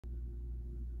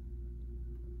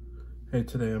Hey,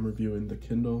 today I'm reviewing the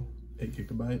Kindle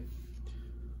 8GB.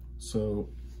 So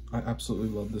I absolutely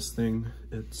love this thing.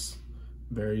 It's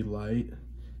very light,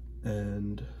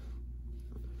 and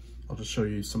I'll just show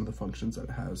you some of the functions that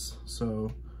it has.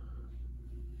 So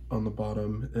on the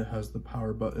bottom, it has the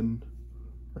power button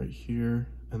right here,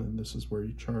 and then this is where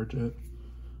you charge it.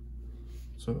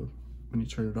 So when you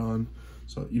turn it on,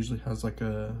 so it usually has like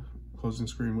a closing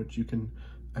screen, which you can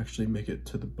actually make it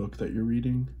to the book that you're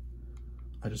reading.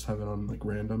 I just have it on like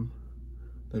random.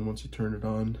 Then once you turn it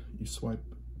on, you swipe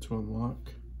to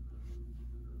unlock.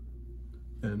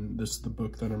 And this is the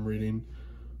book that I'm reading.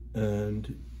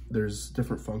 And there's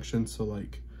different functions. So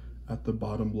like at the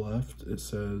bottom left, it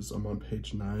says I'm on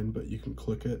page 9, but you can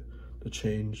click it to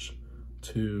change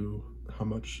to how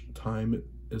much time it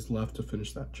is left to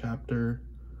finish that chapter,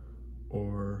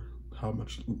 or how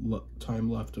much time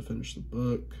left to finish the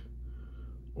book,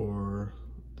 or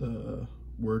the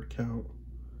word count,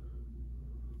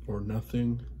 or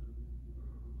nothing.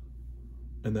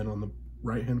 And then on the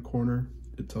right hand corner,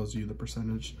 it tells you the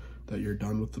percentage that you're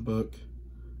done with the book.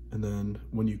 And then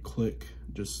when you click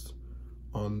just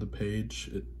on the page,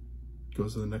 it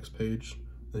goes to the next page.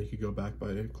 Then you can go back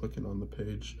by clicking on the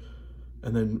page.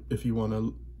 And then if you want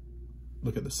to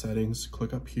look at the settings,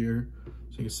 click up here.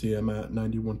 So you can see I'm at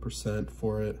 91%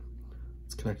 for it.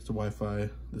 It's connected to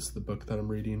Wi-Fi. This is the book that I'm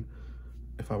reading.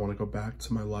 If I want to go back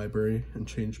to my library and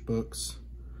change books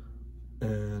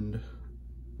and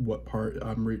what part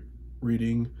I'm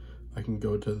reading, I can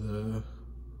go to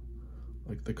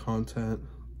the content,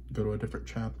 go to a different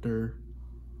chapter.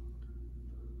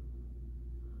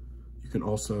 You can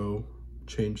also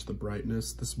change the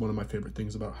brightness. This is one of my favorite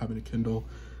things about having a Kindle,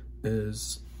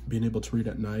 is being able to read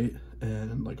at night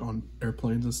and like on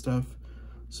airplanes and stuff.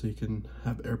 So you can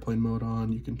have airplane mode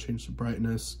on, you can change the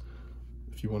brightness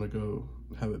if you want to go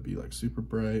have it be like super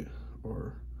bright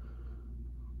or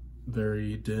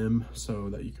very dim so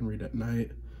that you can read at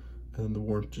night. And then the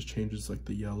warmth just changes like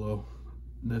the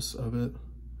yellowness of it.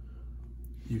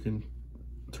 You can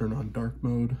turn on dark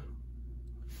mode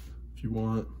if you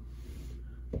want.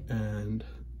 And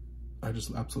I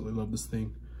just absolutely love this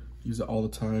thing. Use it all the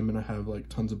time, and I have like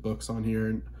tons of books on here,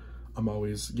 and I'm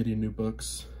always getting new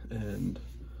books. And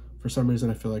for some reason,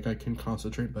 I feel like I can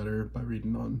concentrate better by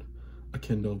reading on a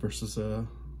Kindle versus a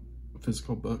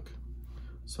physical book.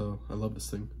 So I love this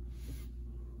thing.